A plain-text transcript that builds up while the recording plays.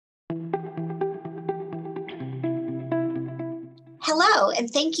Hello, and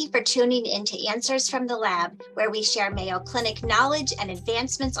thank you for tuning in to Answers from the Lab, where we share Mayo Clinic knowledge and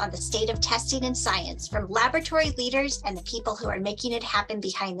advancements on the state of testing and science from laboratory leaders and the people who are making it happen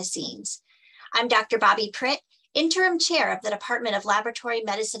behind the scenes. I'm Dr. Bobby Pritt, Interim Chair of the Department of Laboratory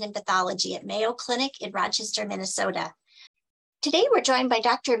Medicine and Pathology at Mayo Clinic in Rochester, Minnesota. Today, we're joined by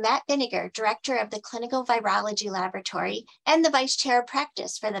Dr. Matt Binnicker, Director of the Clinical Virology Laboratory and the Vice Chair of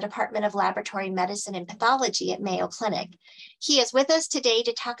Practice for the Department of Laboratory Medicine and Pathology at Mayo Clinic. He is with us today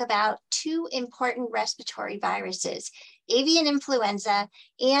to talk about two important respiratory viruses, avian influenza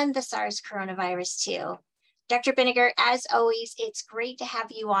and the SARS coronavirus 2. Dr. Binnicker, as always, it's great to have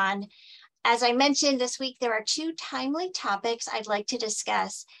you on. As I mentioned this week, there are two timely topics I'd like to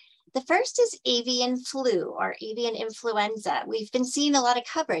discuss. The first is avian flu or avian influenza. We've been seeing a lot of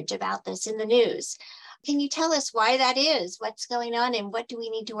coverage about this in the news. Can you tell us why that is? What's going on and what do we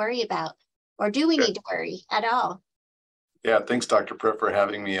need to worry about? Or do we need to worry at all? Yeah, thanks, Dr. Pritt, for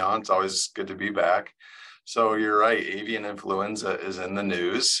having me on. It's always good to be back. So you're right, avian influenza is in the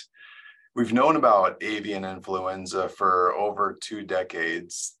news. We've known about avian influenza for over 2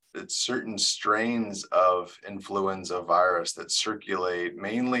 decades. It's certain strains of influenza virus that circulate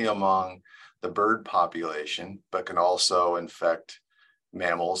mainly among the bird population, but can also infect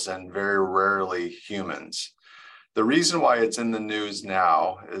mammals and very rarely humans. The reason why it's in the news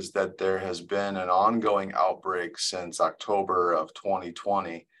now is that there has been an ongoing outbreak since October of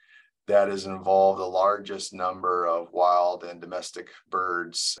 2020 that has involved the largest number of wild and domestic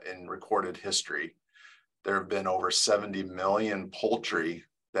birds in recorded history. There have been over 70 million poultry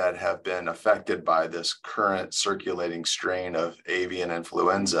that have been affected by this current circulating strain of avian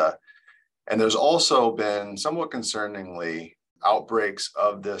influenza. And there's also been, somewhat concerningly, outbreaks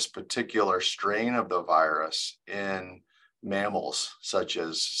of this particular strain of the virus in mammals, such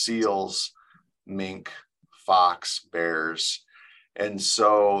as seals, mink, fox, bears. And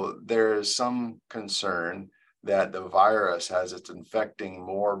so there is some concern that the virus, as it's infecting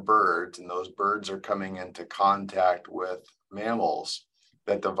more birds, and those birds are coming into contact with mammals,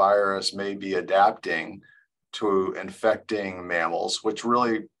 that the virus may be adapting to infecting mammals, which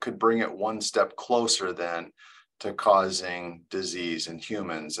really could bring it one step closer then to causing disease in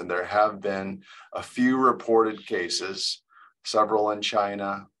humans. And there have been a few reported cases, several in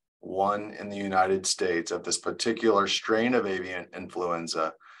China, one in the United States, of this particular strain of avian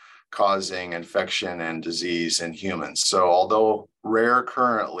influenza causing infection and disease in humans. So although rare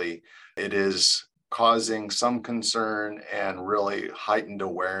currently, it is causing some concern and really heightened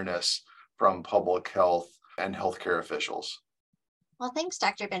awareness from public health and healthcare officials. Well, thanks,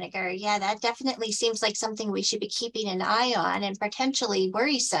 Dr. Binnicker. Yeah, that definitely seems like something we should be keeping an eye on and potentially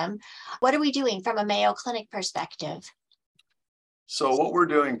worrisome. What are we doing from a Mayo Clinic perspective? So what we're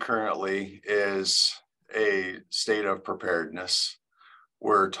doing currently is a state of preparedness.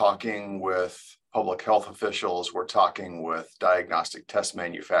 We're talking with public health officials. We're talking with diagnostic test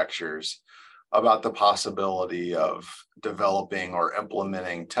manufacturers about the possibility of developing or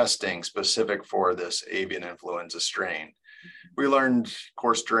implementing testing specific for this avian influenza strain. We learned, of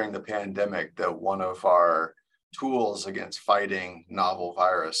course, during the pandemic that one of our tools against fighting novel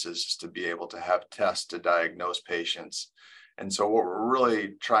viruses is to be able to have tests to diagnose patients. And so what we're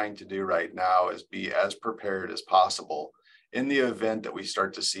really trying to do right now is be as prepared as possible. In the event that we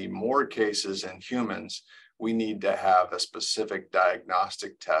start to see more cases in humans, we need to have a specific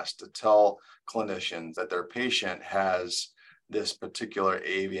diagnostic test to tell clinicians that their patient has this particular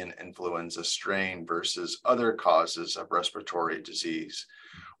avian influenza strain versus other causes of respiratory disease.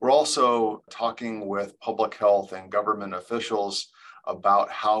 We're also talking with public health and government officials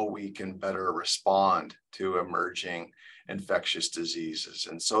about how we can better respond to emerging infectious diseases.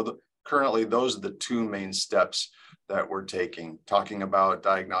 And so currently, those are the two main steps that we're taking, talking about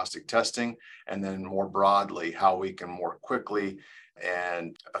diagnostic testing, and then more broadly, how we can more quickly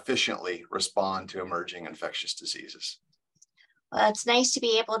and efficiently respond to emerging infectious diseases. Well, it's nice to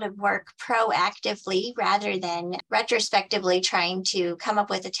be able to work proactively rather than retrospectively trying to come up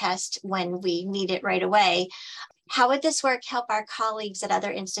with a test when we need it right away. How would this work help our colleagues at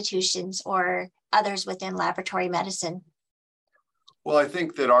other institutions or others within laboratory medicine? Well, I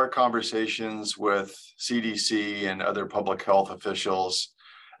think that our conversations with CDC and other public health officials,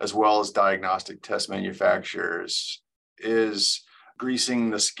 as well as diagnostic test manufacturers, is greasing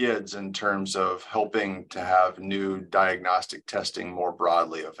the skids in terms of helping to have new diagnostic testing more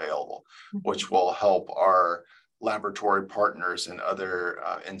broadly available, which will help our laboratory partners and other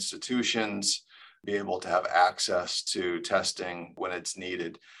institutions be able to have access to testing when it's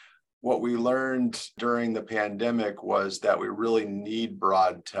needed. What we learned during the pandemic was that we really need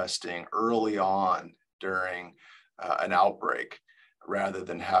broad testing early on during an outbreak. rather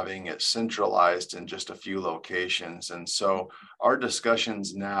than having it centralized in just a few locations. And so our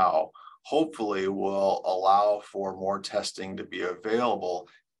discussions now hopefully will allow for more testing to be available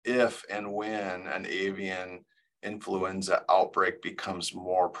if and when an avian influenza outbreak becomes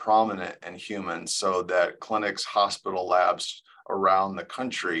more prominent in humans, so that clinics, hospital labs around the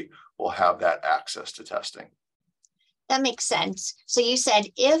country will have that access to testing. That makes sense. So you said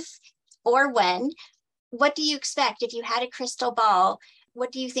if or when. What do you expect if you had a crystal ball?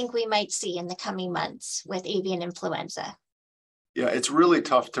 What do you think we might see in the coming months with avian influenza? Yeah, it's really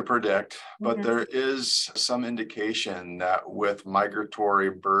tough to predict, but there is some indication that with migratory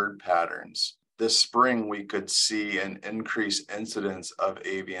bird patterns, this spring we could see an increased incidence of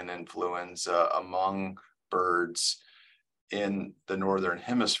avian influenza among birds in the Northern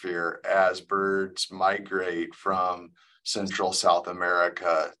Hemisphere as birds migrate from Central South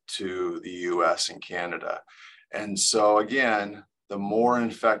America to the US and Canada. And so again, the more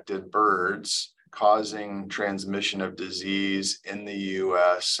infected birds causing transmission of disease in the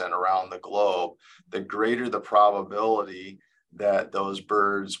US and around the globe, the greater the probability that those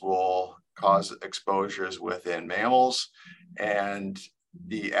birds will cause exposures within mammals, and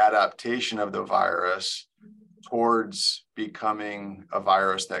the adaptation of the virus towards becoming a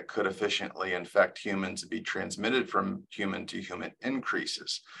virus that could efficiently infect humans and be transmitted from human to human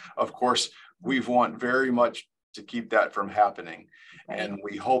increases. Of course, we want very much to keep that from happening, and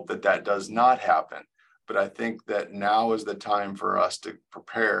we hope that that does not happen. But I think that now is the time for us to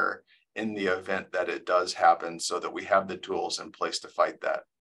prepare in the event that it does happen, so that we have the tools in place to fight that.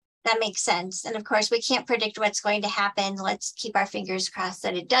 That makes sense. And of course, we can't predict what's going to happen. Let's keep our fingers crossed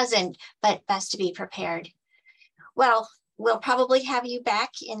that it doesn't, but best to be prepared. Well, we'll probably have you back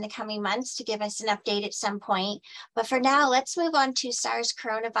in the coming months to give us an update at some point. But for now, let's move on to SARS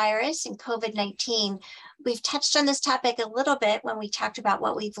coronavirus and COVID-19. We've touched on this topic a little bit when we talked about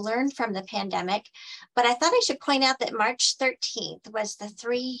what we've learned from the pandemic, but I thought I should point out that March 13th was the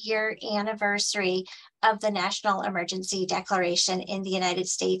 3-year anniversary of the national emergency declaration in the United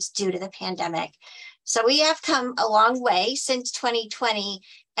States due to the pandemic. So we have come a long way since 2020,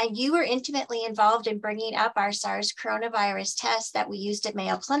 and you were intimately involved in bringing up our SARS coronavirus test that we used at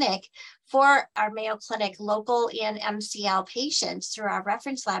Mayo Clinic for our Mayo Clinic local and MCL patients through our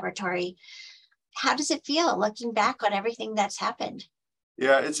reference laboratory. How does it feel looking back on everything that's happened?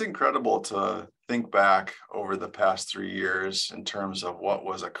 Yeah, it's incredible to think back over the past 3 years in terms of what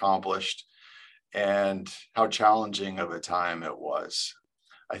was accomplished and how challenging of a time it was.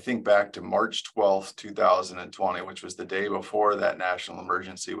 I think back to March 12th, 2020, which was the day before that national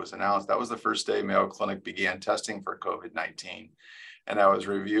emergency was announced. That was the first day Mayo Clinic began testing for COVID-19. And I was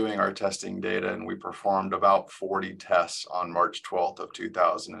reviewing our testing data, and we performed about 40 tests on March 12th of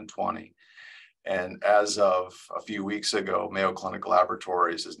 2020. And as of a few weeks ago, Mayo Clinic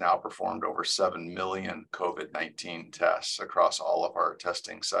Laboratories has now performed over 7 million COVID-19 tests across all of our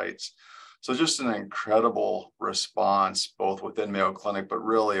testing sites. So just an incredible response, both within Mayo Clinic, but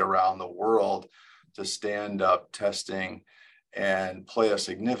really around the world, to stand up testing and play a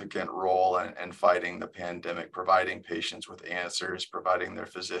significant role in fighting the pandemic, providing patients with answers, providing their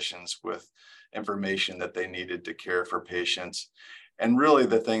physicians with information that they needed to care for patients. And really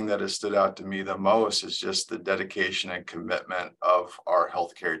the thing that has stood out to me the most is just the dedication and commitment of our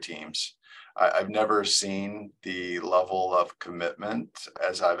healthcare teams. I've never seen the level of commitment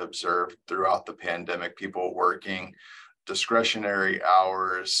as I've observed throughout the pandemic, people working discretionary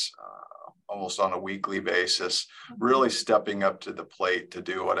hours, almost on a weekly basis, really stepping up to the plate to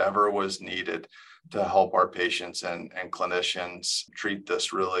do whatever was needed to help our patients and clinicians treat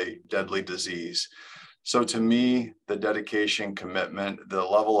this really deadly disease. So to me, the dedication, commitment, the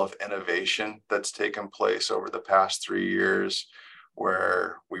level of innovation that's taken place over the past 3 years,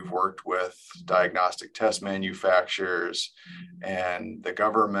 where we've worked with diagnostic test manufacturers and the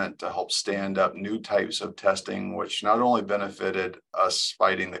government to help stand up new types of testing, which not only benefited us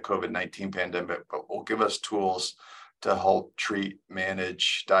fighting the COVID-19 pandemic, but will give us tools to help treat,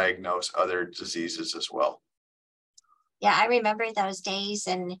 manage, diagnose other diseases as well. Yeah, I remember those days,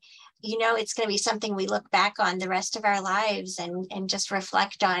 and it's going to be something we look back on the rest of our lives and just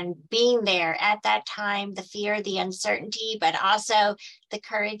reflect on being there at that time, the fear, the uncertainty, but also the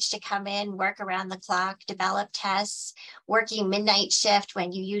courage to come in, work around the clock, develop tests, working midnight shift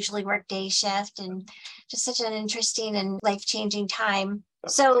when you usually work day shift, and just such an interesting and life-changing time.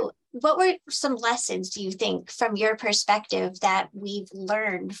 So what were some lessons, do you think, from your perspective that we've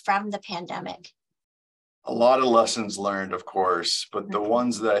learned from the pandemic? A lot of lessons learned, of course, but the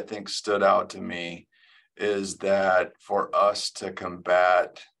ones that I think stood out to me is that for us to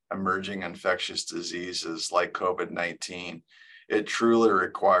combat emerging infectious diseases like COVID-19, it truly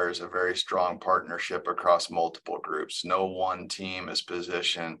requires a very strong partnership across multiple groups. No one team is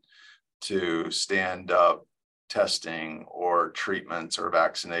positioned to stand up testing or treatments or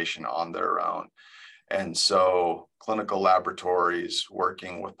vaccination on their own. And so clinical laboratories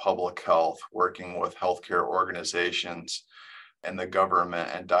working with public health, working with healthcare organizations and the government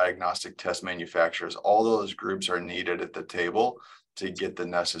and diagnostic test manufacturers, all those groups are needed at the table to get the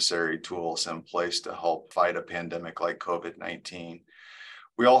necessary tools in place to help fight a pandemic like COVID-19.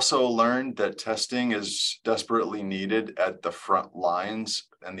 We also learned that testing is desperately needed at the front lines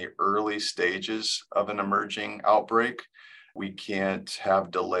and the early stages of an emerging outbreak. We can't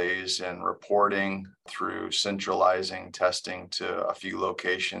have delays in reporting through centralizing testing to a few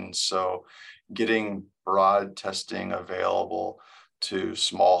locations. So getting broad testing available to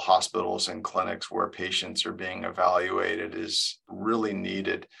small hospitals and clinics where patients are being evaluated is really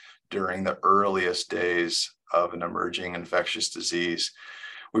needed during the earliest days of an emerging infectious disease.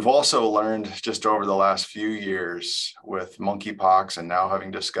 We've also learned just over the last few years with monkeypox and now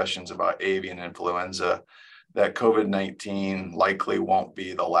having discussions about avian influenza that COVID-19 likely won't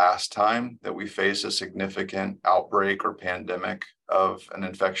be the last time that we face a significant outbreak or pandemic of an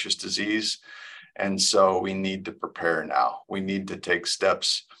infectious disease. And so we need to prepare now. We need to take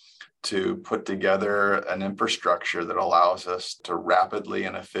steps to put together an infrastructure that allows us to rapidly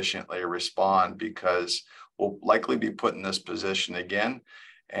and efficiently respond, because we'll likely be put in this position again.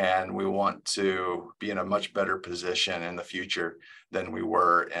 And we want to be in a much better position in the future than we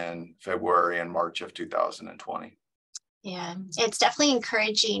were in February and March of 2020. Yeah, it's definitely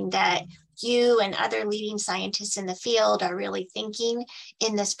encouraging that you and other leading scientists in the field are really thinking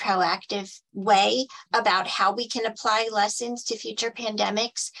in this proactive way about how we can apply lessons to future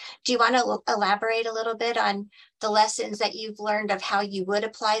pandemics. Do you want to elaborate a little bit on the lessons that you've learned of how you would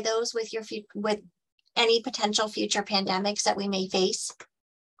apply those with any potential future pandemics that we may face?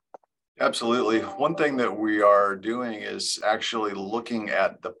 Absolutely. One thing that we are doing is actually looking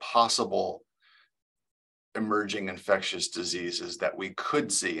at the possible emerging infectious diseases that we could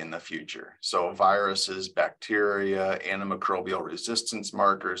see in the future. So viruses, bacteria, antimicrobial resistance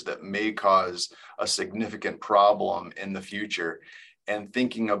markers that may cause a significant problem in the future, and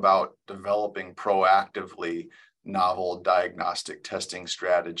thinking about developing proactively novel diagnostic testing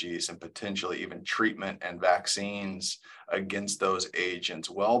strategies and potentially even treatment and vaccines against those agents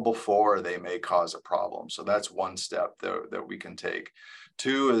well before they may cause a problem. So that's one step that we can take.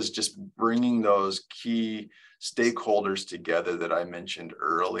 Two is just bringing those key stakeholders together that I mentioned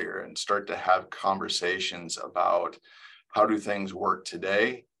earlier and start to have conversations about how do things work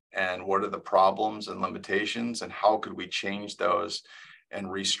today and what are the problems and limitations and how could we change those and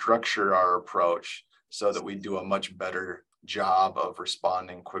restructure our approach so that we do a much better job of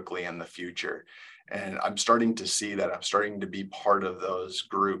responding quickly in the future. And I'm starting to see that. I'm starting to be part of those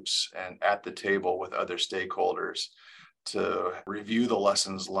groups and at the table with other stakeholders to review the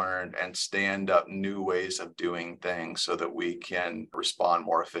lessons learned and stand up new ways of doing things so that we can respond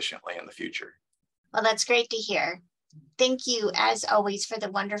more efficiently in the future. Well, that's great to hear. Thank you, as always, for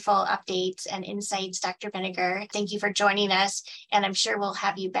the wonderful updates and insights, Dr. Binnicker. Thank you for joining us, and I'm sure we'll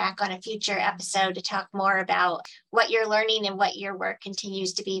have you back on a future episode to talk more about what you're learning and what your work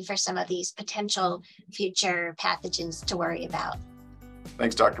continues to be for some of these potential future pathogens to worry about.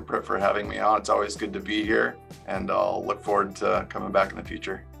 Thanks, Dr. Pritt, for having me on. It's always good to be here, and I'll look forward to coming back in the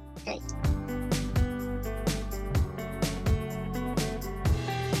future. Great.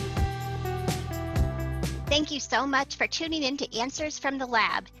 Thank you so much for tuning in to Answers from the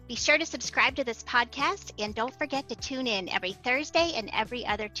Lab. Be sure to subscribe to this podcast, and don't forget to tune in every Thursday and every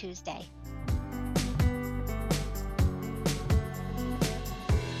other Tuesday.